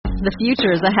The future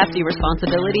is a hefty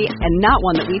responsibility and not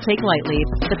one that we take lightly.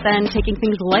 But then, taking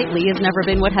things lightly has never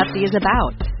been what Hefty is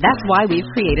about. That's why we've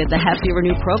created the Hefty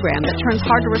Renew program that turns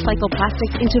hard-to-recycle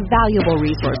plastics into valuable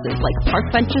resources like park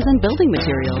benches and building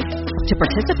materials. To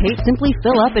participate, simply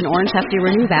fill up an orange Hefty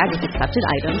Renew bag with accepted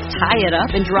items, tie it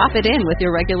up, and drop it in with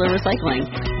your regular recycling.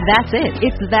 That's it.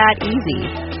 It's that easy.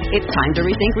 It's time to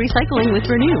rethink recycling with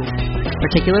Renew.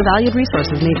 Particular valued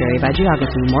resources may vary by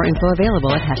geography. More info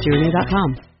available at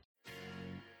heftyrenew.com.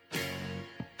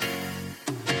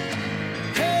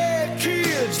 Hey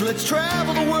kids, let's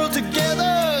travel the world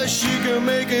together. She can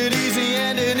make it easy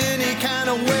and in any kind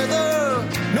of weather.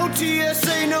 No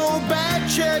TSA, no bad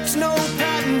checks, no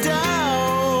patting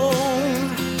down.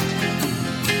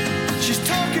 She's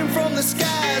talking from the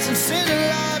skies and sending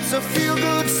lots of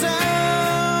feel-good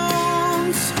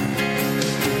sounds.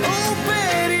 Oh,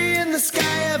 Betty in the sky,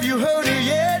 have you heard her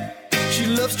yet? She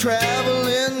loves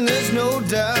traveling, there's no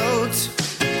doubt.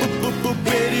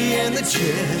 Betty and the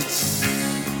Jets.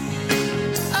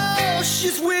 Oh,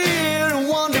 she's weird and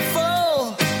wonderful.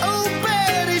 Oh,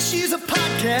 Betty, she's a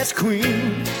podcast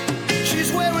queen.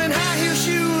 She's wearing high heel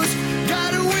shoes,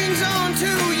 got her wings on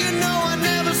too. You know I've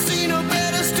never seen her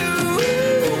better stew.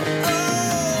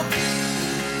 Oh,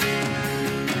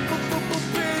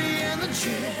 Betty and the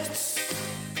Jets.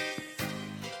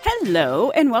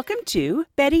 Hello, and welcome to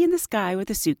Betty in the Sky with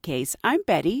a Suitcase. I'm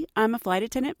Betty. I'm a flight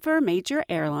attendant for a major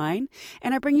airline,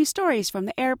 and I bring you stories from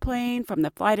the airplane, from the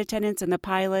flight attendants and the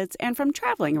pilots, and from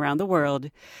traveling around the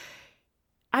world.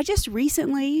 I just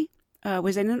recently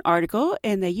was in an article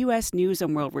in the U.S. News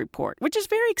and World Report, which is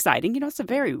very exciting. You know, it's a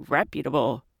very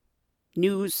reputable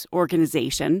news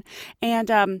organization, and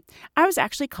I was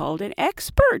actually called an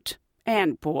expert.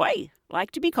 And boy,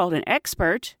 like to be called an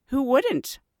expert. Who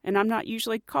wouldn't? And I'm not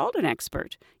usually called an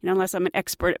expert, unless I'm an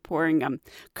expert at pouring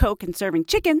Coke and serving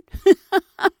chicken.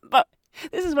 But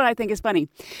this is what I think is funny.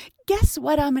 Guess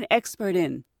what I'm an expert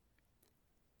in?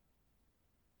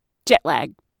 Jet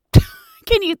lag.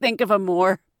 Can you think of a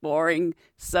more boring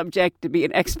subject to be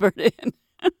an expert in?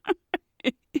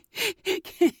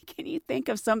 Can you think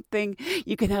of something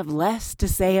you can have less to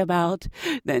say about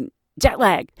than jet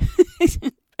lag?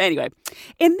 Anyway,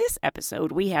 in this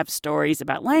episode, we have stories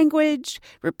about language,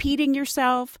 repeating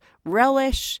yourself,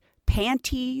 relish,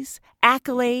 panties,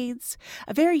 accolades,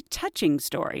 a very touching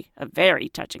story,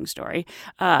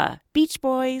 Beach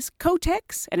Boys,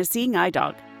 Kotex, and a seeing eye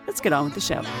dog. Let's get on with the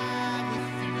show.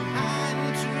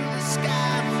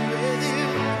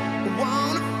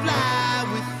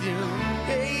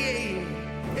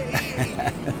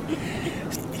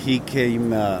 He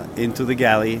came into the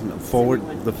galley, the forward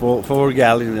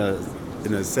galley in a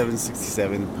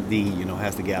 767D,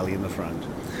 has the galley in the front.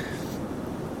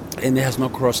 And it has no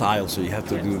cross aisle, so you have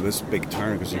to do this big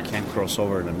turn because you can't cross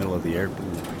over in the middle of the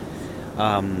airplane.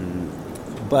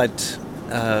 But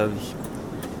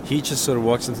he just sort of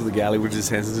walks into the galley with his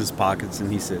hands in his pockets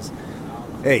and he says,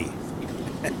 "Hey."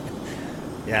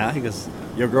 Yeah, he goes,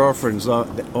 "Your girlfriend's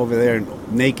over there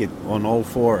naked on all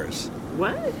fours."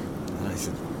 What? And I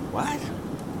said, "What?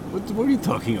 What are you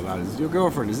talking about? Is it your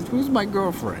girlfriend? Who's my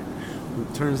girlfriend?"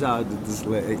 It turns out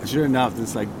that sure enough,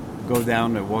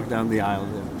 walk down the aisle,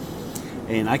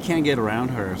 and I can't get around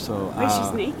her. So, But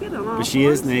she's naked on all but she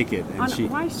fours? is naked, and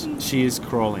Why is she is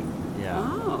crawling. Yeah,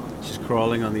 Oh. she's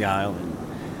crawling on the aisle,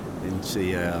 and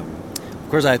she. Of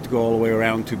course, I had to go all the way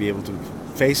around to be able to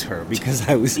face her because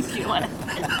I was.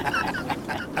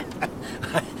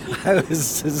 I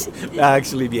was just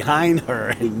actually behind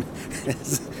her, and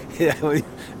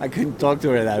I couldn't talk to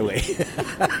her that way.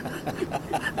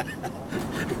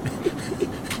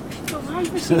 So why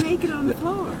was she naked on the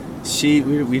floor?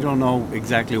 We don't know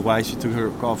exactly why she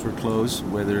took off her clothes,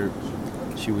 whether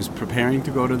she was preparing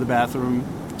to go to the bathroom,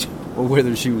 or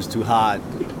whether she was too hot,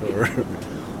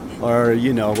 or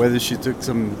whether she took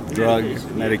some drug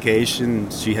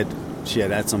medication. She had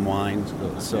had some wine,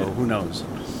 so who knows?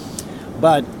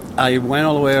 But I went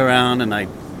all the way around and I,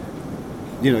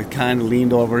 kind of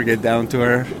leaned over, get down to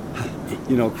her,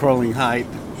 crawling height.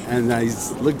 And I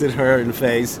looked at her in the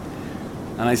face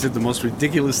and I said the most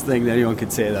ridiculous thing that anyone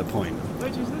could say at that point.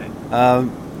 What'd you say?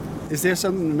 Is there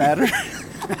something the matter?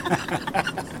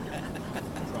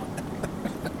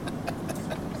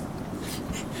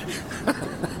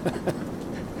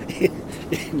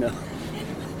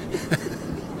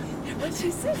 What'd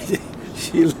she say?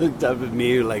 She looked up at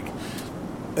me like,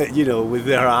 with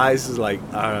her eyes like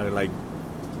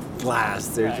glass.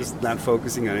 They're just not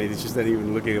focusing on it. It's just not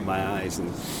even looking at my eyes.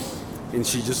 And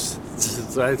she just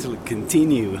tried to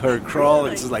continue her crawl.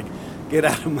 And she's like, "Get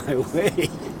out of my way.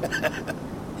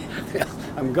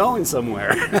 I'm going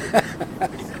somewhere."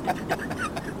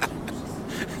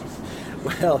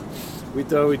 Well, we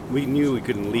thought we knew we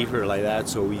couldn't leave her like that,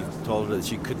 so we told her that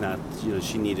she could not.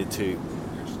 She needed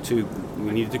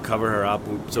we needed to cover her up.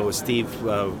 So Steve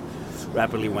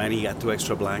rapidly went. He got 2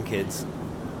 extra blankets,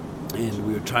 and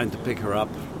we were trying to pick her up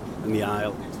in the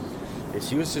aisle. And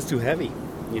she was just too heavy.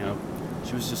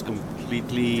 She was just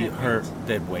completely her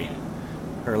dead weight.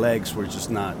 Her legs were just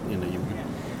not.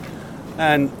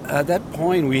 And at that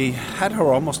point, we had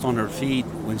her almost on her feet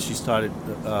when she started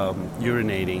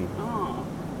urinating. Oh.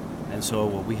 And so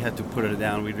we had to put her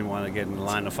down. We didn't want to get in the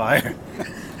line of fire.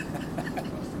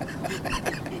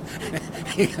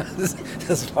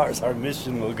 As far as our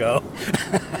mission will go.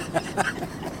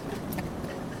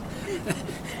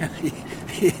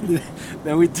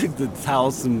 Then we took the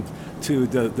towels and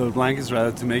the blankets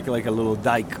rather to make like a little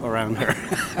dike around her.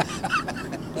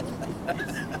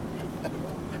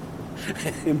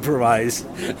 Improvise.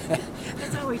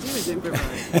 That's all we do is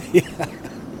improvise.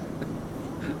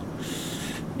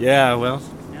 Yeah, well,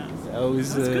 Yeah. that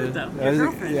was good, though. Your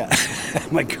girlfriend. Yeah,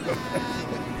 my girlfriend.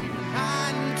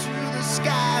 High into the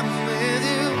sky with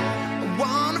you. I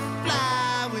wanna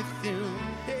fly with you.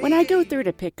 When I go through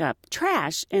to pick up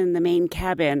trash in the main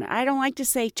cabin, I don't like to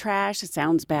say trash. It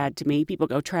sounds bad to me. People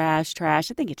go trash,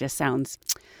 trash. I think it just sounds...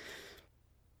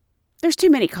 There's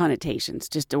too many connotations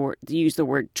just to use the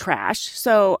word trash.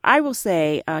 So I will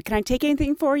say, can I take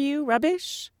anything for you?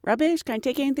 Rubbish? Rubbish? Can I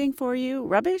take anything for you?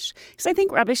 Rubbish? Because I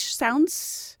think rubbish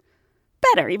sounds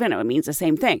better, even though it means the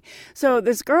same thing. So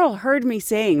this girl heard me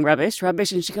saying rubbish,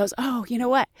 rubbish, and she goes, oh, you know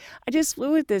what? I just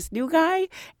flew with this new guy,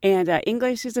 and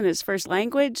English isn't his first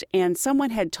language, and someone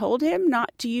had told him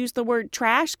not to use the word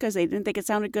trash because they didn't think it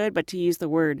sounded good, but to use the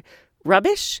word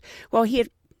rubbish. Well, he had,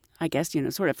 I guess,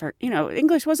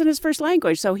 English wasn't his first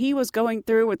language, so he was going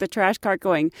through with the trash cart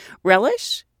going,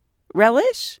 relish,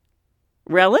 relish,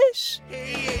 relish.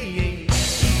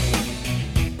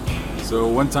 So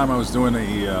one time I was doing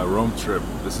a Rome trip.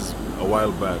 This is a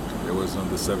while back. It was on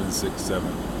the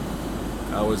 767.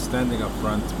 I was standing up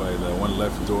front by the one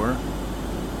left door,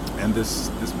 and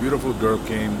this beautiful girl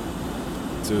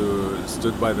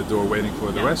stood by the door waiting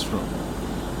for the restroom.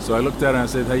 So I looked at her and I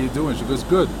said, how you doing? She goes,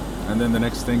 good. And then the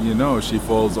next thing you know, she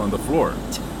falls on the floor.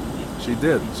 She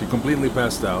did. She completely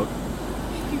passed out.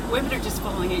 Women are just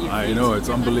falling at your feet. I know, it's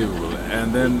unbelievable.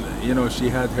 And then, she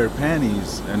had her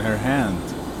panties in her hand.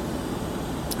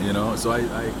 So I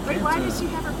But why did she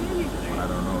have her panties there? I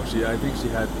don't know. I think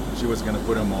she was gonna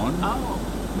put them on. Oh.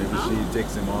 Maybe she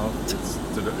takes them off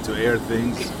to air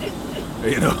things,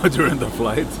 during the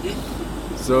flight.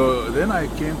 So then I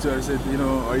came to her, I said,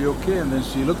 are you okay? And then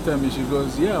she looked at me, she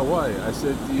goes, yeah, why? I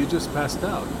said, you just passed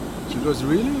out. She goes,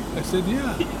 really? I said,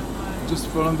 yeah, just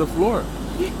fell on the floor.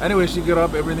 Anyway, she got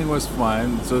up, everything was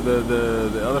fine. So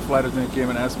the other flight attendant came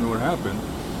and asked me what happened.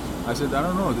 I said, I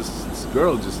don't know, this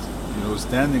girl just,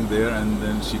 standing there, and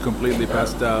then she completely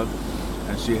passed out,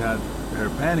 and she had her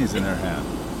panties in her hand.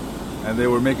 And they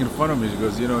were making fun of me. She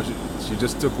goes, she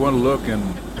just took one look and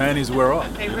panties were off.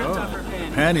 They ripped off her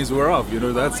panties. Panties were off.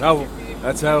 That's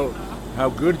how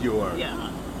good you are. Yeah.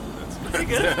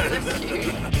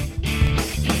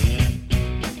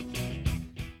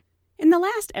 In the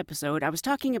last episode, I was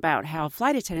talking about how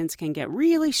flight attendants can get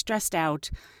really stressed out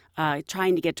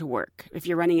trying to get to work if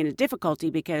you're running into difficulty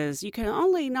because you can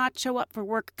only not show up for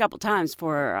work a couple times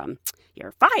before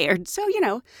you're fired. So,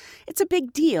 it's a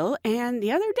big deal. And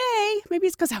the other day, maybe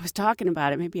it's because I was talking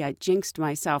about it, maybe I jinxed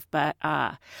myself, but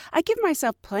I give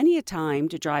myself plenty of time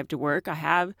to drive to work. I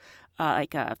have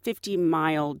like a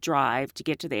 50-mile drive to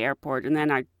get to the airport, and then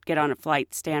I get on a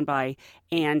flight standby,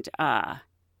 and I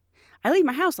leave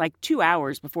my house like 2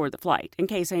 hours before the flight in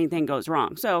case anything goes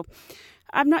wrong. So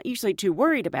I'm not usually too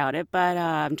worried about it, but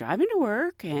I'm driving to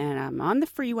work, and I'm on the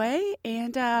freeway,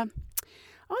 and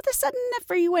all of a sudden, the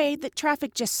freeway, the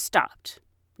traffic just stopped.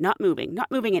 Not moving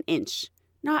an inch.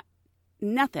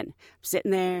 Nothing. I'm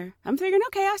sitting there. I'm figuring,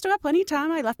 okay, I still have plenty of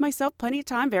time. I left myself plenty of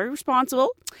time. Very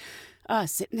responsible.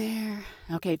 Sitting there.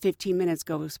 Okay, 15 minutes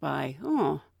goes by.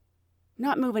 Oh,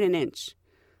 not moving an inch.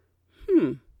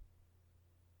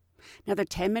 Another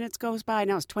 10 minutes goes by.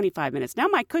 Now it's 25 minutes. Now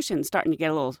my cushion's starting to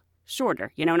get a little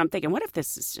shorter, and I'm thinking, what if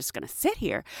this is just going to sit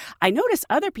here? I notice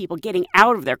other people getting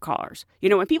out of their cars.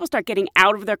 When people start getting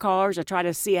out of their cars or try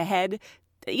to see ahead,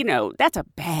 that's a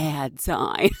bad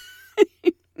sign.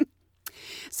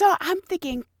 So I'm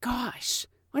thinking, gosh,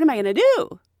 what am I going to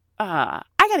do? I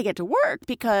got to get to work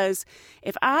because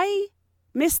if I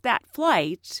miss that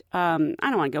flight, I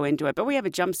don't want to go into it, but we have a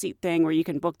jump seat thing where you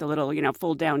can book the little,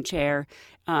 fold down chair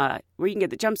where you can get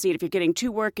the jump seat if you're getting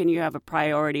to work and you have a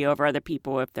priority over other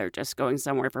people if they're just going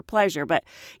somewhere for pleasure. But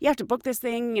you have to book this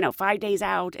thing, 5 days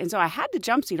out. And so I had the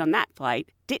jump seat on that flight,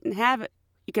 didn't have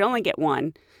You can only get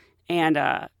one. And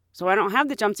so I don't have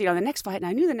the jump seat on the next flight, and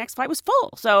I knew the next flight was full.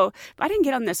 So if I didn't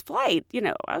get on this flight,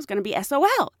 I was going to be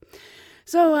SOL.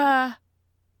 So,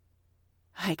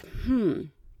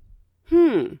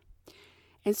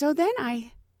 And so then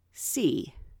I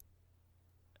see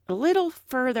a little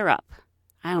further up,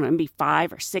 I don't know, maybe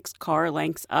 5 or 6 car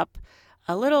lengths up,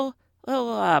 a little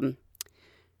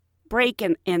break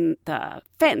in the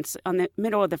fence on the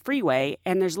middle of the freeway,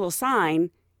 and there's a little sign.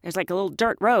 There's like a little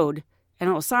dirt road and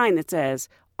a little sign that says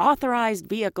authorized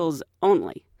vehicles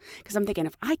only. Because I'm thinking,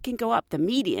 if I can go up the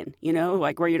median,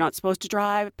 like where you're not supposed to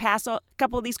drive, pass a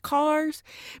couple of these cars,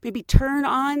 maybe turn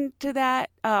on to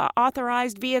that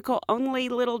authorized vehicle only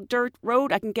little dirt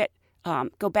road, I can get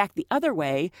go back the other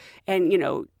way and,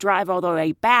 drive all the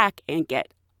way back and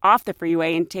get off the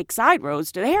freeway and take side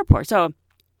roads to the airport. So,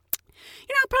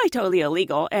 probably totally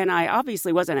illegal, and I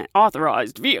obviously wasn't an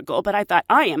authorized vehicle, but I thought,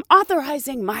 I am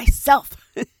authorizing myself.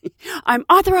 I'm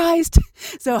authorized.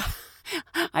 So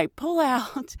I pull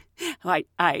out,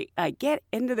 I get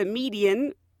into the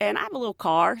median, and I have a little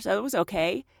car, so it was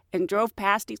okay, and drove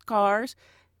past these cars,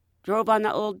 drove on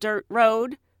that little dirt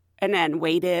road, and then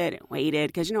waited,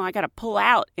 because, I got to pull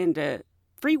out into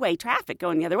freeway traffic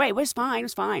going the other way. It was fine.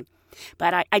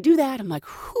 But I do that. I'm like,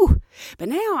 whew. But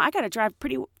now I got to drive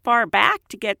pretty far back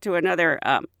to get to another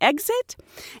exit.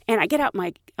 And I get out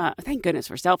my, thank goodness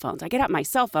for cell phones. I get out my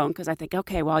cell phone because I think,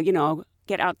 okay, well,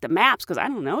 get out the maps because I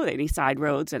don't know any side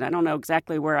roads and I don't know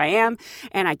exactly where I am.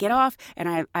 And I get off and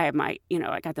I have my,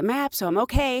 I got the map, so I'm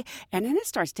okay. And then it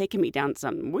starts taking me down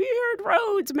some weird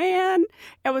roads, man.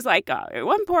 It was like, at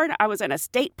one point I was in a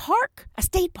state park.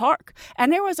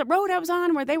 And there was a road I was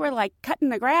on where they were like cutting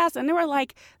the grass, and there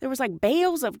was like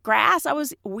bales of grass I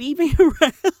was weaving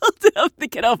around. I'm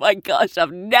thinking, oh my gosh,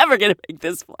 I'm never going to make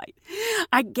this flight.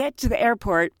 I get to the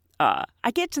airport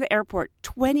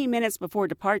 20 minutes before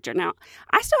departure. Now,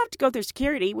 I still have to go through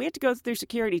security. We have to go through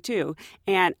security too.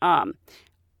 And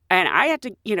I have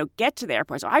to, get to the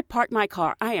airport. So I park my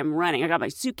car. I am running. I got my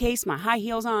suitcase, my high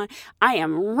heels on. I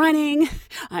am running.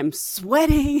 I'm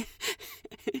sweating.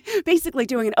 Basically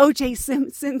doing an O.J.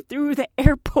 Simpson through the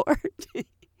airport.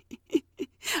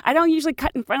 I don't usually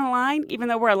cut in front of the line, even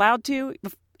though we're allowed to,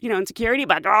 in security.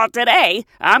 But today,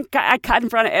 I cut in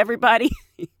front of everybody.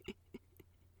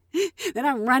 Then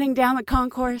I'm running down the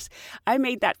concourse. I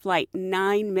made that flight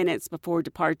 9 minutes before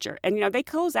departure. And, they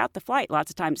close out the flight lots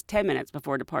of times 10 minutes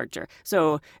before departure.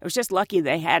 So it was just lucky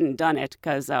they hadn't done it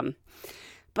because,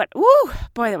 but, woo,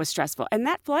 boy, that was stressful. And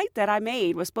that flight that I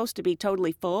made was supposed to be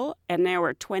totally full, and there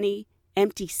were 20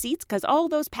 empty seats because all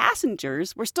those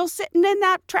passengers were still sitting in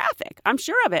that traffic. I'm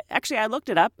sure of it. Actually, I looked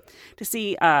it up to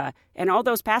see, and all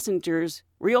those passengers,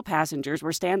 real passengers,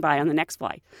 were standby on the next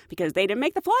flight because they didn't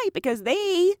make the flight because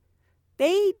they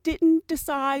didn't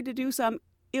decide to do some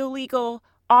illegal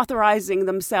authorizing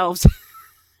themselves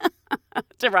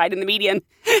to ride in the median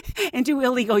and do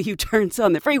illegal U-turns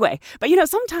on the freeway. But,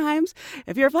 sometimes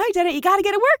if you're a flight attendant, you got to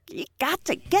get to work. You got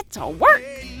to get to work.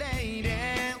 Hey lady,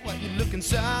 why you looking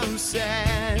so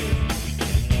sad?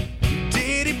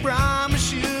 Did he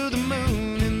promise you the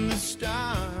moon and the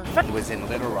stars? It was in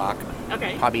Little Rock,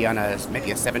 Okay. probably on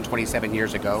maybe a 727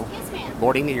 years ago.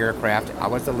 Boarding the aircraft, I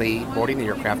was the lead, boarding the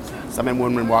aircraft. Some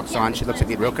woman walks on, she looks at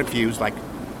me real confused,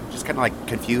 just kind of like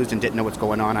confused and didn't know what's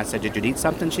going on. I said, did you need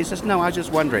something? She says, no, I was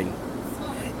just wondering,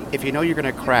 if you know you're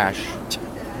going to crash,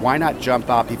 why not jump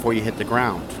out before you hit the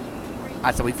ground?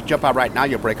 I said, well, if you jump out right now,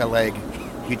 you'll break a leg.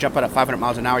 If you jump out at 500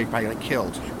 miles an hour, you're probably get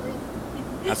killed.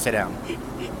 Now sit down.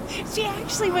 She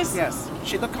actually was... Yes.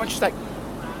 She looked on, she's like,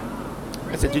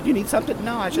 I said, did you need something?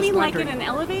 No, I was You just mean like wondering. in an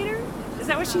elevator? Is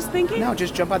that what she's thinking? No,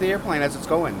 just jump out of the airplane as it's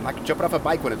going. Like jumping off a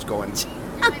bike when it's going.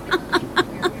 I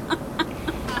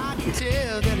can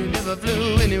tell that it never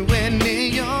flew anywhere near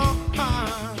your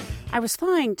heart. I was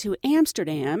flying to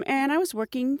Amsterdam, and I was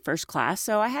working first class,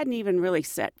 so I hadn't even really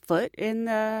set foot in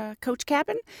the coach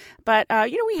cabin. But,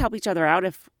 we help each other out.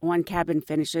 If one cabin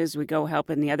finishes, we go help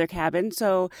in the other cabin.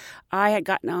 So I had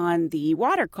gotten on the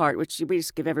water cart, which we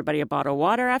just give everybody a bottle of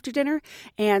water after dinner.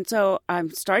 And so I'm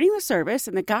starting the service,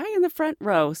 and the guy in the front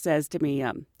row says to me,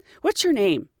 what's your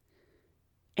name?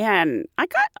 And I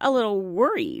got a little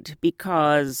worried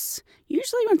because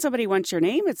usually when somebody wants your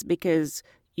name, it's because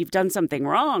you've done something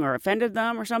wrong or offended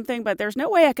them or something, but there's no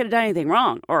way I could have done anything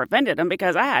wrong or offended them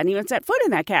because I hadn't even set foot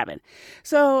in that cabin.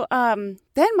 So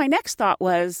then my next thought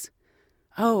was,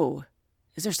 oh,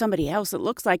 is there somebody else that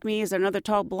looks like me? Is there another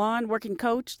tall blonde working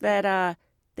coach that,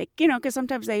 because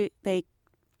sometimes they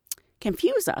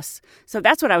confuse us. So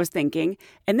that's what I was thinking.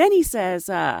 And then he says,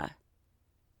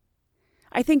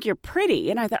 I think you're pretty.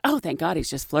 And I thought, oh, thank God he's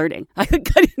just flirting. I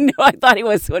didn't know. I thought he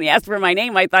was, when he asked for my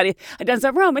name, I thought I'd done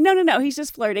something wrong. But no, he's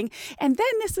just flirting. And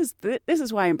then this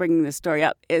is why I'm bringing this story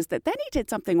up, is that then he did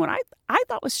something what I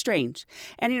thought was strange.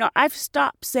 And, I've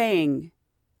stopped saying,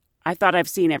 I thought I've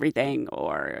seen everything,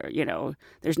 or,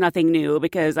 there's nothing new,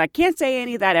 because I can't say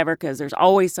any of that ever, because there's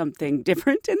always something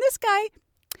different. And this guy,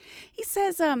 he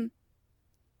says,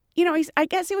 I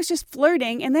guess he was just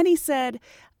flirting. And then he said,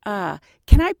 can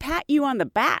I pat you on the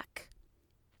back?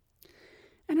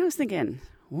 And I was thinking,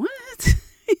 what?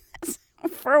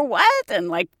 For what?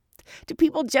 And do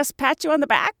people just pat you on the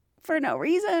back for no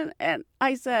reason? And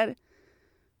I said,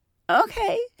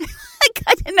 okay.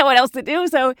 I didn't know what else to do.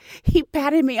 So he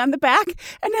patted me on the back,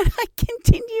 and then I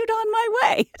continued on my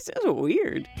way. It's just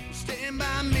weird. Stand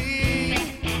by me,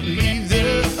 leave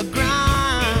the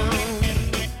ground.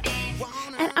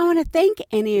 And I want to thank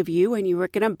any of you when you were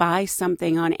going to buy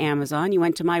something on Amazon. You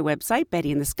went to my website,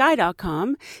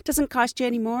 bettyinthesky.com. It doesn't cost you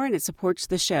any more, and it supports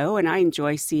the show, and I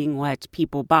enjoy seeing what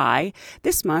people buy.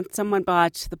 This month, someone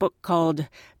bought the book called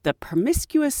The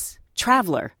Promiscuous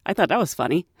Traveler. I thought that was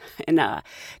funny. And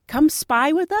Come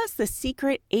Spy With Us, The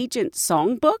Secret Agent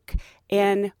Songbook,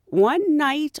 and One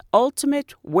Night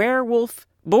Ultimate Werewolf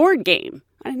Board Game.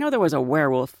 I didn't know there was a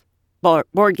werewolf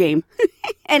board game.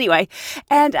 Anyway,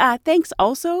 and thanks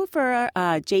also for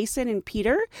Jason and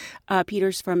Peter.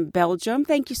 Peter's from Belgium.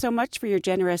 Thank you so much for your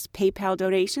generous PayPal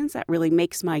donations. That really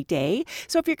makes my day.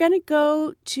 So if you're going to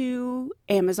go to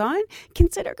Amazon,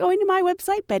 consider going to my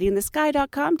website,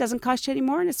 bettyinthesky.com. Doesn't cost you any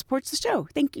more, and it supports the show.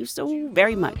 Thank you so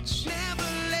very much. Never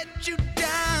let you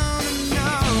down, and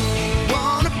I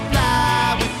wanna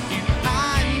fly with you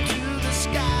high into the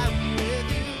sky with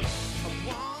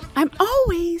you. I'm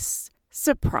always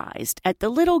surprised at the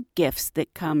little gifts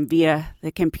that come via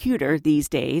the computer these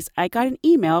days. I got an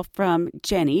email from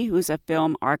Jenny, who's a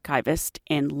film archivist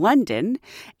in London,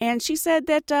 and she said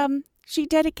that she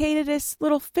dedicated this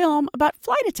little film about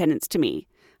flight attendants to me.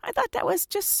 I thought that was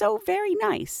just so very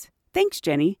nice. Thanks,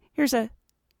 Jenny. Here's a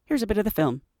bit of the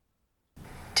film.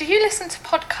 Do you listen to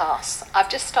podcasts? I've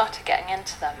just started getting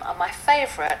into them, and my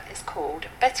favourite is called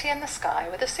Betty in the Sky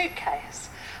with a Suitcase.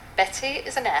 Betty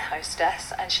is an air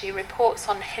hostess, and she reports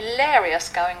on hilarious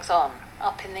goings-on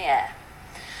up in the air.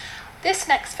 This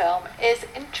next film is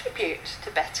in tribute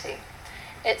to Betty.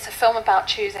 It's a film about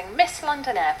choosing Miss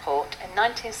London Airport in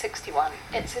 1961.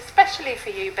 It's especially for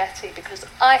you, Betty, because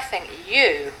I think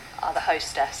you are the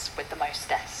hostess with the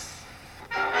mostess.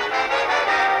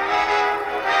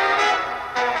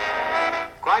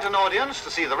 Quite an audience to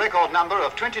see the record number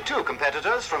of 22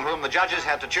 competitors from whom the judges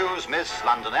had to choose Miss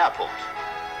London Airport.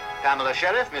 Pamela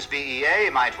Sheriff, Miss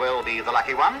BEA, might well be the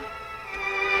lucky one.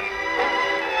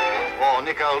 Or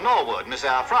Nicole Norwood, Miss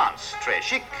Air France, très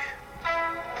chic.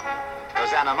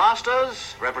 Rosanna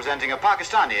Masters, representing a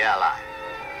Pakistani airline.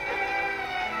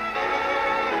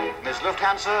 Miss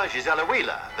Lufthansa, Gisela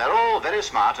Wheeler. They're all very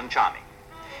smart and charming.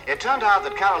 It turned out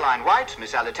that Caroline White,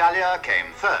 Miss Alitalia, came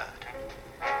third.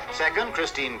 Second,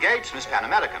 Christine Gates, Miss Pan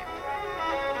American.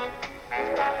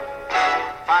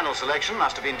 Final selection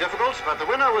must have been difficult, but the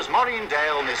winner was Maureen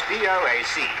Dale, Miss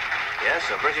BOAC. Yes,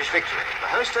 a British victory. The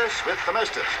hostess with the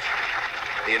mostest.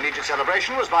 The immediate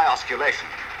celebration was by osculation.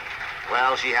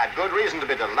 Well, she had good reason to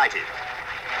be delighted.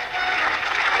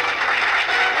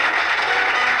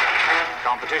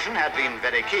 Competition had been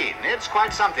very keen. It's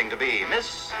quite something to be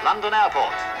Miss London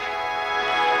Airport.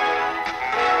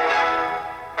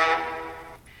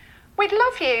 We'd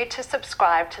love you to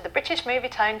subscribe to the British Movie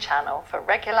Tone channel for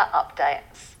regular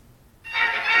updates.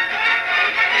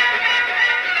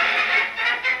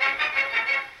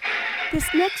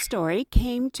 This next story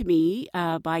came to me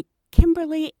by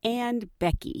Kimberly and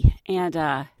Becky, and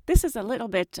this is a little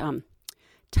bit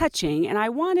touching, and I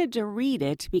wanted to read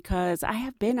it because I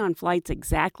have been on flights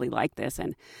exactly like this,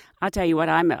 and I'll tell you what,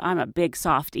 I'm a big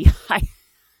softie.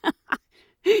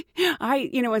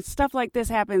 When stuff like this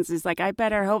happens, it's like I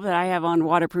better hope that I have on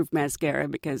waterproof mascara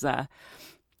because I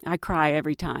cry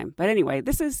every time. But anyway,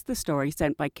 this is the story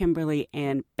sent by Kimberly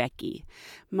and Becky.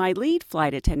 My lead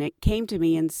flight attendant came to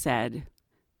me and said,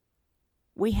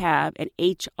 "We have an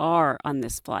HR on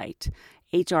this flight."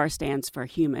 HR stands for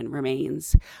Human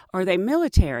Remains. "Are they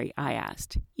military?" I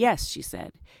asked. "Yes," she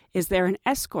said. "Is there an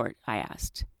escort?" I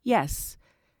asked. "Yes.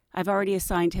 I've already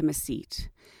assigned him a seat.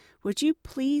 Would you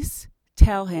please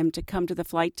tell him to come to the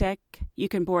flight deck? You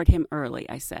can board him early,"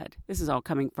 I said. This is all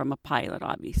coming from a pilot,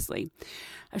 obviously.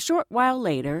 A short while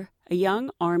later, a young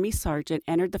Army sergeant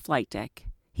entered the flight deck.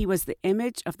 He was the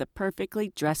image of the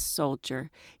perfectly dressed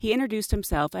soldier. He introduced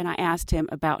himself, and I asked him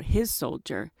about his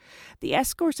soldier. The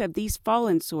escorts of these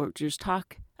fallen soldiers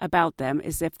talk about them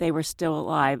as if they were still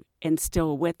alive and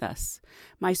still with us.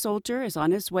 My soldier is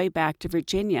on his way back to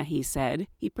Virginia, he said.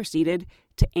 He proceeded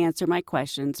to answer my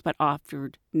questions, but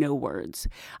offered no words.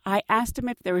 I asked him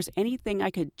if there was anything I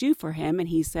could do for him, and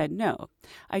he said no.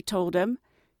 I told him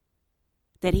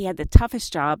that he had the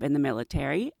toughest job in the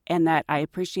military and that I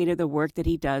appreciated the work that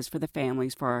he does for the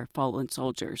families for our fallen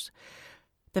soldiers.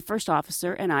 The first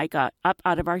officer and I got up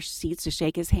out of our seats to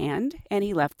shake his hand, and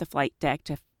he left the flight deck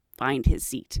to find his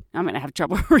seat. I'm going to have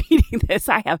trouble reading this.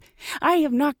 I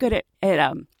am not good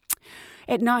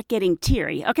at not getting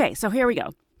teary. Okay, so here we go.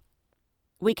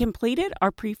 We completed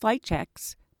our pre-flight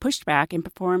checks, pushed back, and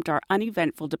performed our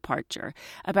uneventful departure.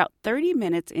 About 30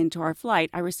 minutes into our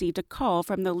flight, I received a call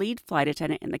from the lead flight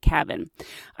attendant in the cabin.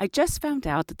 I just found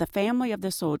out that the family of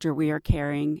the soldier we are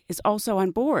carrying is also on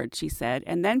board, she said,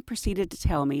 and then proceeded to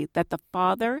tell me that the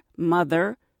father,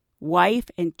 mother, wife,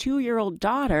 and 2-year-old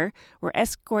daughter were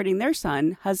escorting their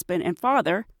son, husband, and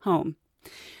father home.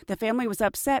 The family was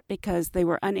upset because they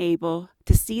were unable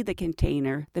to see the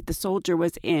container that the soldier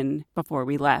was in before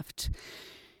we left.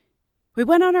 We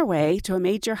went on our way to a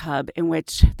major hub in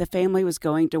which the family was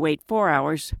going to wait 4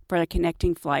 hours for a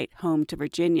connecting flight home to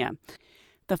Virginia.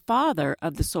 The father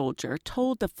of the soldier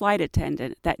told the flight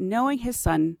attendant that knowing his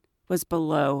son was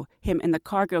below him in the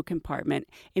cargo compartment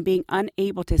and being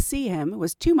unable to see him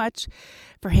was too much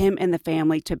for him and the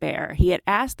family to bear. He had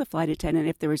asked the flight attendant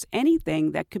if there was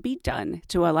anything that could be done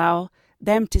to allow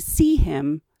them to see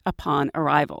him upon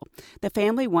arrival. The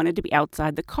family wanted to be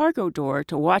outside the cargo door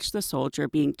to watch the soldier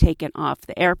being taken off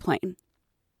the airplane.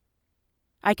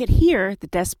 I could hear the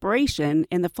desperation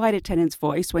in the flight attendant's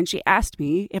voice when she asked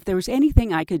me if there was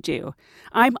anything I could do.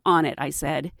 "I'm on it," I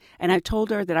said, and I told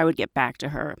her that I would get back to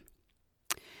her.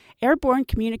 Airborne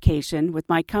communication with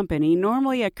my company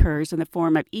normally occurs in the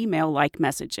form of email-like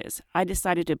messages. I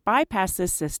decided to bypass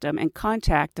this system and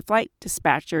contact the flight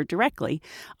dispatcher directly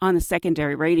on the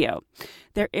secondary radio.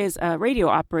 There is a radio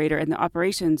operator in the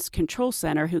operations control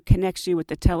center who connects you with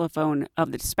the telephone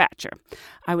of the dispatcher.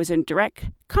 I was in direct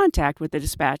contact with the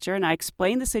dispatcher, and I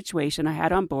explained the situation I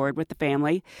had on board with the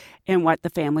family and what the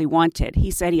family wanted. He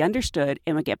said he understood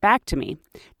and would get back to me.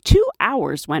 2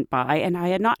 hours went by, and I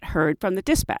had not heard from the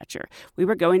dispatcher. We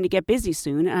were going to get busy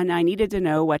soon, and I needed to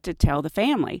know what to tell the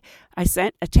family. I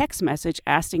sent a text message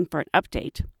asking for an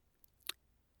update.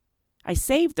 I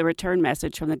saved the return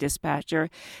message from the dispatcher,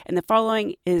 and the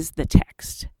following is the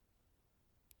text.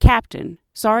 "Captain,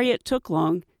 sorry it took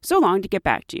so long to get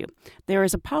back to you. There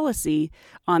is a policy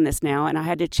on this now, and I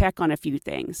had to check on a few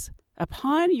things.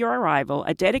 Upon your arrival,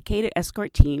 a dedicated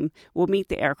escort team will meet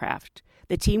the aircraft.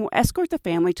 The team will escort the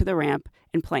family to the ramp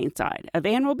in plain sight. A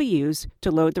van will be used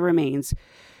to load the remains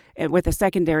with a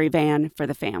secondary van for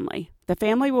the family. The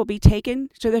family will be taken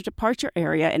to the departure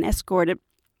area and escorted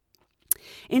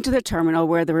into the terminal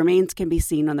where the remains can be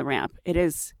seen on the ramp. It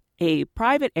is a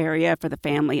private area for the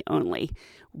family only.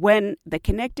 When the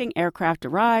connecting aircraft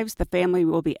arrives, the family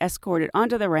will be escorted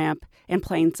onto the ramp in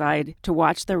plain sight to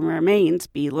watch the remains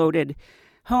be loaded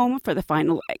home for the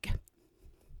final leg.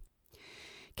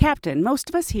 Captain, most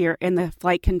of us here in the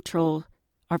flight control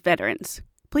are veterans.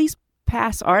 Please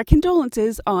pass our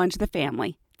condolences on to the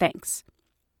family. Thanks."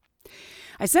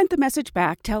 I sent the message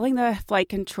back telling the flight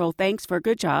control thanks for a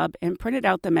good job and printed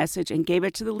out the message and gave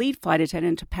it to the lead flight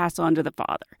attendant to pass on to the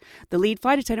father. The lead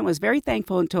flight attendant was very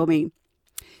thankful and told me,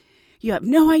 "You have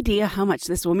no idea how much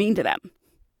this will mean to them."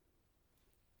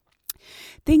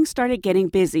 Things started getting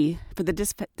busy for the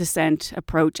descent,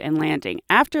 approach, and landing.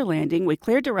 After landing, we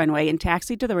cleared the runway and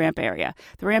taxied to the ramp area.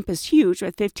 The ramp is huge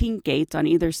with 15 gates on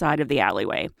either side of the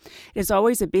alleyway. It is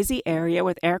always a busy area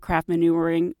with aircraft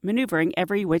maneuvering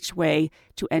every which way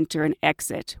to enter and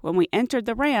exit. When we entered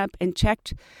the ramp and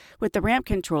checked with the ramp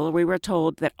controller, we were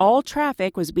told that all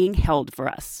traffic was being held for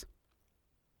us.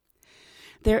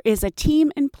 There is a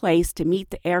team in place to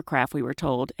meet the aircraft, we were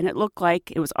told, and it looked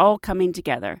like it was all coming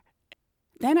together.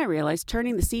 Then I realized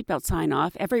turning the seatbelt sign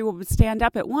off, everyone would stand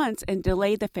up at once and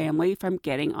delay the family from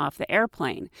getting off the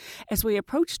airplane. As we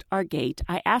approached our gate,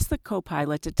 I asked the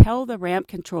co-pilot to tell the ramp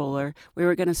controller we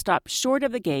were going to stop short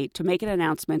of the gate to make an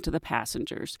announcement to the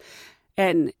passengers.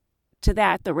 And to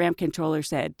that, the ramp controller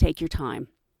said, "Take your time."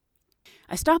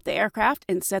 I stopped the aircraft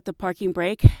and set the parking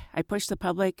brake. I pushed the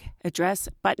public address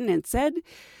button and said,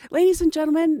 "Ladies and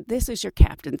gentlemen, this is your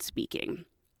captain speaking.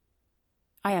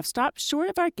 I have stopped short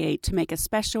of our gate to make a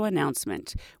special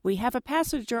announcement. We have a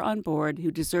passenger on board who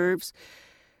deserves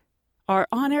our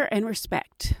honor and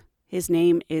respect. His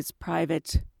name is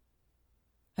Private,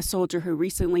 a soldier who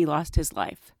recently lost his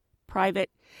life.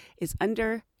 Private is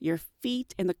under your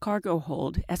feet in the cargo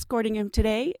hold. Escorting him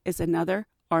today is another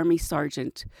Army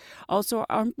sergeant. Also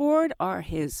on board are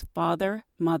his father,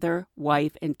 mother,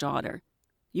 wife, and daughter.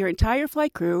 Your entire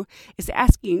flight crew is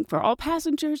asking for all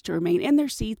passengers to remain in their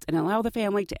seats and allow the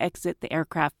family to exit the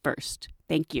aircraft first.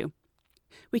 Thank you.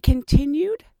 We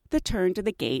continued the turn to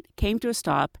the gate, came to a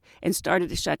stop, and started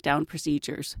to shut down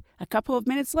procedures. A couple of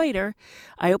minutes later,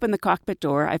 I opened the cockpit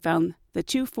door. I found the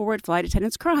 2 forward flight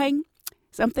attendants crying,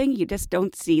 something you just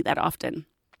don't see that often.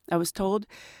 I was told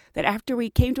that after we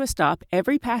came to a stop,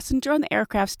 every passenger on the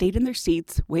aircraft stayed in their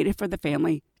seats, waited for the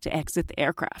family to exit the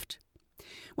aircraft.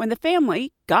 When the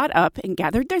family got up and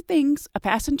gathered their things, a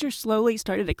passenger slowly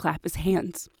started to clap his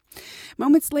hands.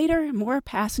 Moments later, more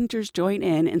passengers joined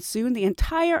in, and soon the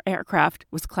entire aircraft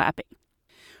was clapping.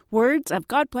 Words of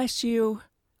God bless you,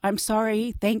 I'm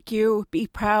sorry, thank you, be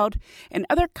proud, and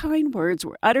other kind words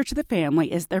were uttered to the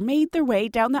family as they made their way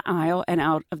down the aisle and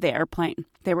out of the airplane.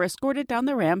 They were escorted down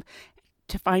the ramp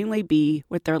to finally be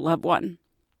with their loved one.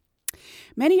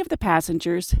 Many of the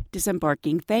passengers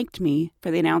disembarking thanked me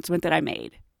for the announcement that I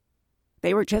made.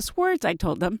 They were just words, I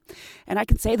told them, and I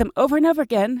can say them over and over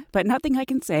again, but nothing I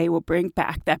can say will bring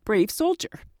back that brave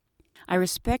soldier. I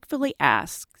respectfully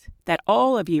ask that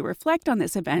all of you reflect on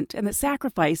this event and the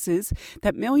sacrifices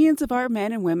that millions of our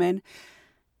men and women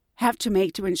have to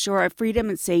make to ensure our freedom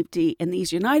and safety in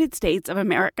these United States of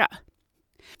America.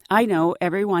 I know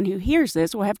everyone who hears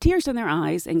this will have tears in their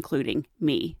eyes, including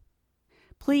me.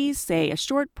 Please say a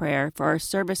short prayer for our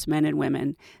servicemen and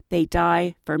women. They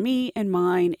die for me and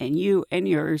mine and you and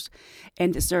yours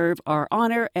and deserve our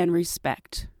honor and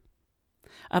respect.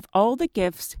 Of all the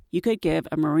gifts you could give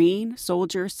a Marine,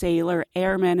 soldier, sailor,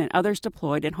 airman, and others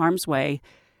deployed in harm's way,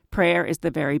 prayer is the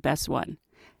very best one.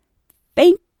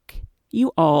 Thank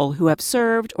you all who have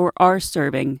served or are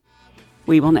serving.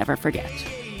 We will never forget.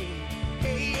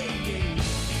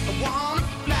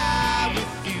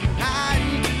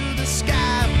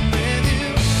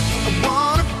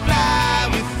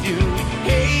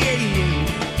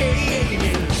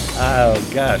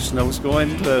 Oh gosh, no, it was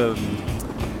going to.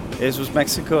 It was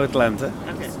Mexico, Atlanta.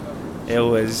 Okay. It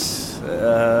was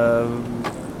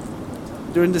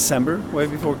during December, way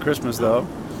before Christmas, though.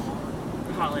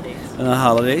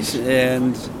 Holidays,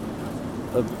 and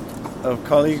a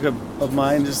colleague of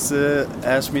mine just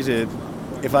asked me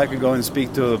if I could go and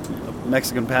speak to a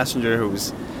Mexican passenger who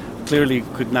was clearly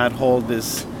could not hold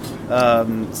this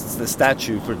the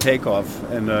statue for takeoff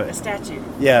and A statue.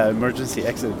 Yeah, emergency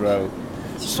exit row.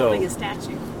 She's holding a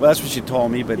statue. Well, that's what she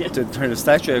told me, but to turn the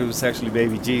statue, it was actually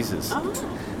baby Jesus. Oh.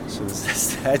 So the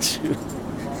statue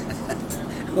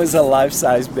was a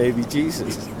life-size baby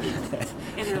Jesus.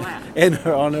 In her lap.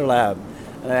 On her lap.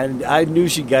 And I knew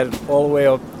she got it all the way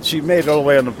up. She made it all the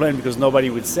way on the plane because nobody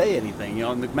would say anything. You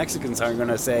know, and the Mexicans aren't going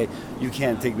to say, you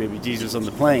can't take baby Jesus on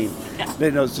the plane. Yeah.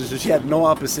 You know, so she had no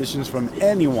oppositions from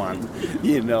anyone,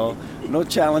 you know, no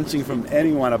challenging from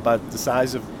anyone about the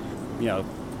size of, you know,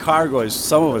 cargo. As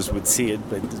some of us would see it,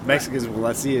 but the Mexicans will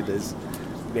not see it as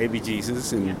baby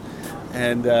Jesus.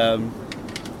 And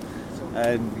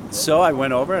so I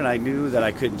went over and I knew that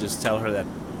I couldn't just tell her that,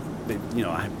 you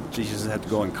know, Jesus had to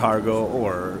go in cargo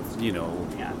or, you know,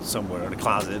 somewhere in a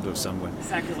closet or somewhere.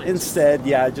 Sacrilege.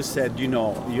 Instead, I just said, you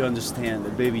know, you understand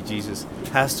that baby Jesus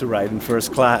has to ride in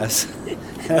first class.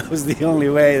 That was the only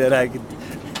way that I could.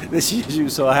 She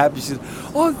was so happy. She said,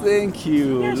 oh, thank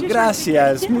you.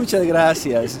 Gracias. Muchas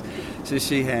gracias. So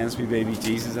she hands me baby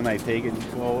Jesus and I take it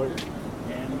forward.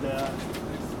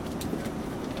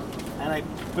 And I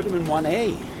put him in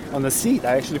 1A on the seat.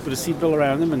 I actually put a seatbelt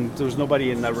around him and there was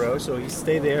nobody in that row. So he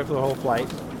stayed there for the whole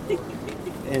flight.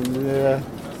 And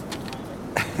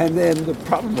then the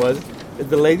problem was that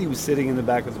the lady was sitting in the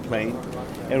back of the plane.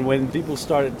 And when people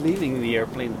started leaving the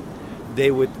airplane,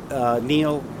 they would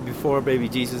kneel before baby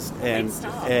Jesus and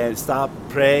stop,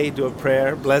 pray, do a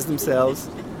prayer, bless themselves,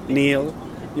 kneel,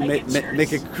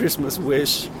 make a Christmas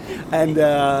wish, and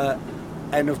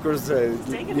of course,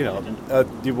 you know,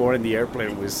 newborn in the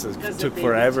airplane took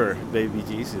forever, baby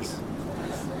Jesus.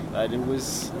 But it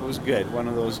was good. One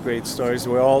of those great stories.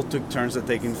 We all took turns at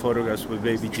taking photographs with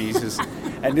baby Jesus,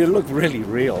 and it looked really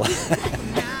real.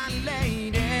 Now,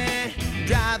 lady,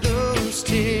 dry those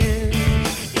tears.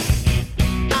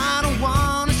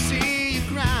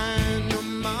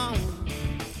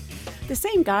 The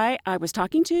same guy I was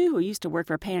talking to who used to work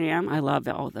for Pan Am, I love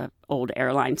all the old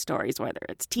airline stories, whether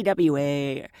it's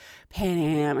TWA or Pan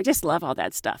Am. I just love all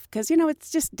that stuff because, you know,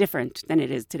 it's just different than it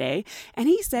is today. And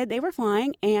he said they were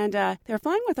flying, and they were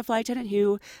flying with a flight attendant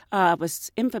who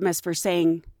was infamous for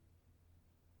saying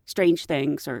strange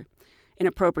things or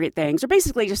inappropriate things, or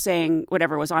basically just saying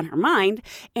whatever was on her mind.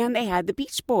 And they had the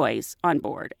Beach Boys on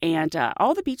board. And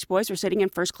all the Beach Boys were sitting in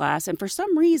first class. And for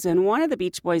some reason, one of the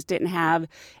Beach Boys didn't have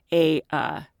a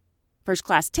first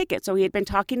class ticket. So he had been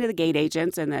talking to the gate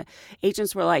agents, and the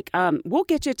agents were like, we'll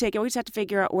get you a ticket. We just have to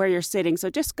figure out where you're sitting. So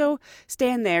just go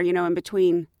stand there, in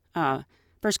between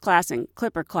first class and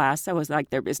Clipper class. That was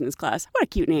like their business class. What a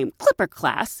cute name, Clipper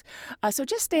class. So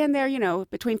just stand there,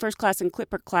 between first class and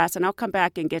Clipper class, and I'll come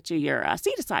back and get you your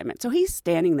seat assignment. So he's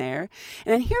standing there.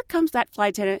 And then here comes that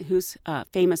flight attendant who's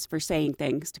famous for saying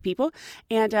things to people.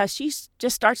 And she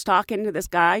just starts talking to this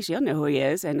guy. She'll know who he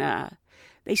is. And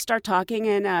they start talking,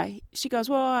 and she goes,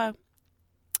 well,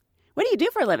 what do you do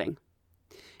for a living?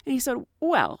 And he said,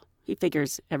 well, he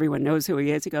figures everyone knows who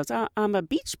he is. He goes, I'm a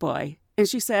beach boy. And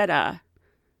she said,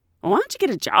 why don't you get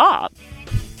a job?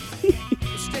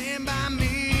 Stand by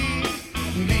me,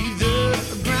 leave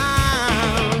the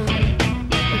ground.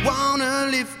 I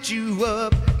wanna lift you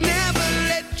up, never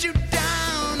let you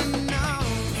down. No.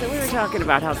 So we were talking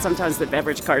about how sometimes the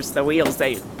beverage carts, the wheels,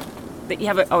 they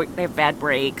have bad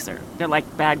brakes, or they're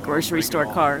like bad grocery store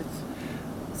cars.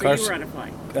 So you were on a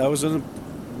flight. I was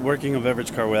working a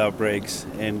beverage car without brakes,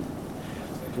 and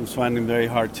I was finding it very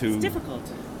hard to. It's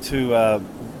difficult. To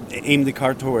aim the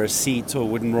car toward a seat so it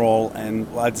wouldn't roll, and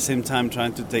at the same time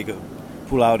trying to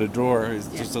pull out a drawer, it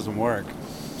just doesn't work.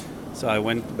 So I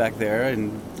went back there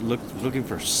and looking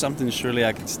for something surely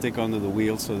I could stick onto the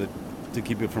wheel so that to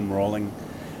keep it from rolling.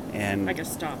 And like a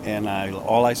stop. And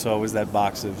all I saw was that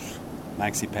box of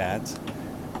maxi pads,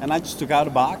 and I just took out a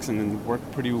box and it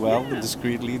worked pretty well,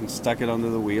 discreetly, and stuck it under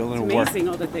the wheel, and it's it worked. Amazing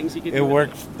all the things you could do.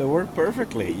 It worked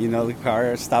perfectly. The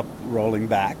car stopped rolling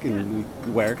back and it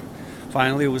worked.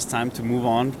 Finally, it was time to move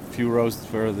on a few rows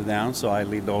further down, so I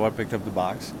leaned over, picked up the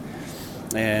box,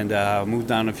 and moved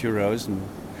down a few rows, and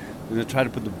I tried to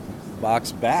put the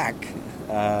box back.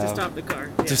 To stop the car.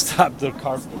 Yeah. To stop the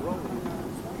car from rolling.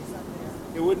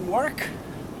 It wouldn't work.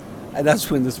 And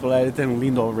that's when this flight attendant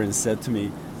leaned over and said to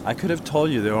me, I could have told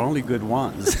you they're only good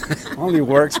ones. Only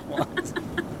works once.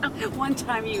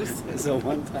 One-time use. It's a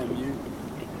one-time use.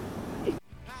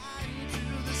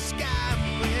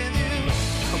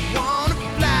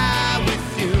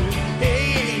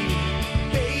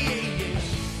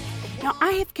 Now,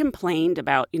 I have complained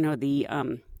about, the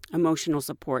emotional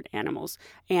support animals.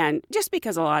 And just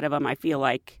because a lot of them, I feel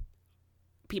like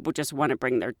people just want to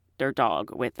bring their dog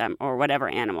with them or whatever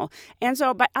animal. And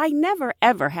so, but I never,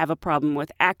 ever have a problem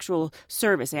with actual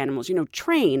service animals,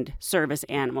 trained service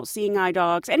animals, seeing eye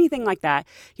dogs, anything like that.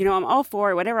 I'm all for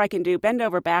it, whatever I can do, bend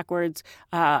over backwards.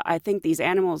 I think these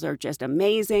animals are just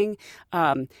amazing.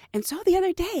 And so the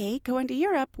other day, going to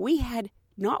Europe, we had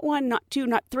not one, not two,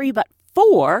 not three, but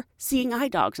 4 seeing eye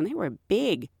dogs, and they were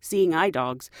big seeing eye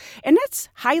dogs. And that's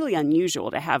highly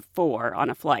unusual to have 4 on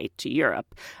a flight to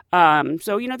Europe.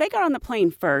 So, they got on the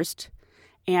plane first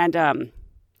and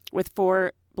with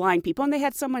 4 blind people, and they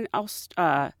had someone else,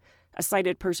 a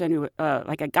sighted person who,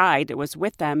 like a guide that was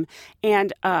with them.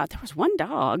 And there was one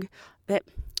dog that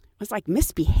was like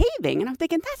misbehaving. And I'm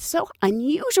thinking, that's so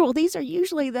unusual. These are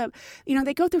usually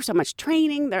they go through so much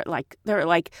training. They're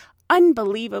like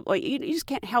unbelievable. You just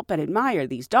can't help but admire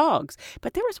these dogs.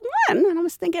 But there was one, and I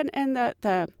was thinking, and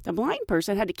the blind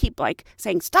person had to keep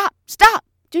saying, stop,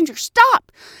 Ginger,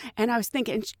 stop. And I was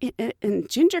thinking, and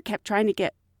Ginger kept trying to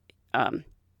get,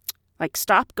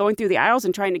 stop going through the aisles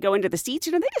and trying to go into the seats.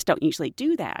 They just don't usually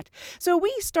do that. So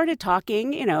we started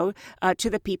talking, to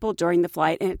the people during the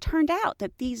flight, and it turned out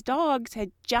that these dogs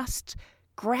had just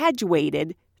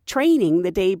graduated training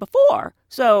the day before.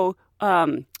 So,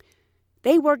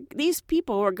 these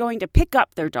people were going to pick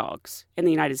up their dogs in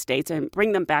the United States and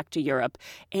bring them back to Europe.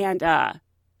 And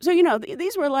so,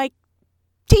 these were like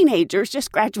teenagers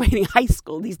just graduating high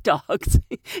school, these dogs.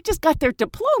 Just got their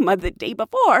diploma the day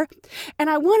before. And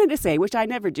I wanted to say, which I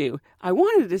never do, I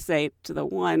wanted to say to the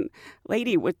one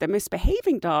lady with the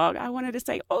misbehaving dog, I wanted to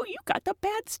say, oh, you got the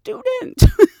bad student.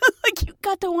 You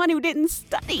got the one who didn't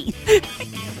study.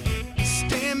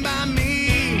 Stand by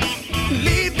me,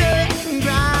 leave the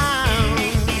ground.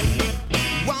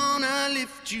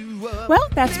 Well,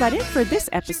 that's about it for this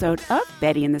episode of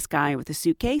Betty in the Sky with a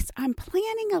Suitcase. I'm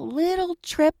planning a little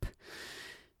trip.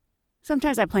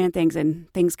 Sometimes I plan things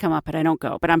and things come up and I don't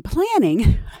go. But I'm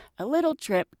planning a little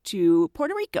trip to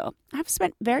Puerto Rico. I've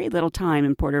spent very little time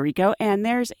in Puerto Rico, and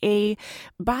there's a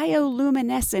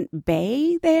bioluminescent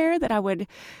bay there that I would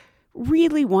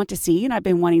really want to see, and I've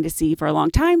been wanting to see for a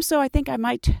long time, so I think I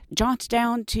might jaunt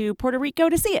down to Puerto Rico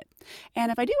to see it.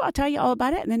 And if I do, I'll tell you all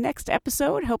about it in the next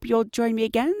episode. Hope you'll join me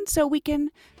again so we can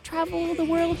travel the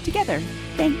world together.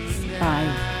 Thanks.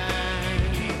 Bye.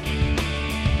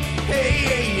 Hey,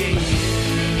 hey, hey,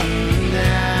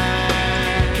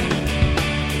 tonight.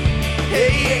 Hey,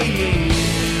 hey, hey,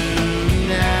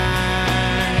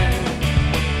 tonight.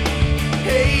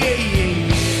 Hey, hey, hey.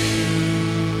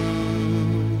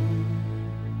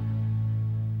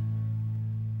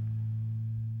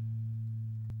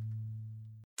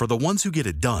 For the ones who get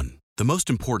it done, the most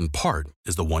important part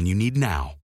is the one you need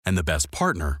now. And the best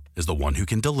partner is the one who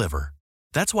can deliver.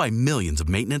 That's why millions of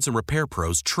maintenance and repair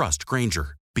pros trust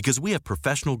Grainger, because we have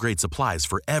professional-grade supplies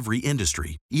for every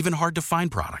industry, even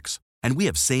hard-to-find products. And we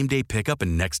have same-day pickup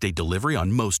and next-day delivery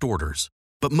on most orders.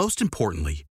 But most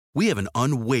importantly, we have an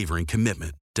unwavering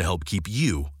commitment to help keep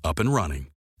you up and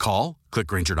running. Call, click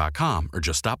Grainger.com, or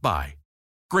just stop by.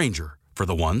 Grainger, for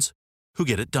the ones who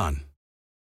get it done.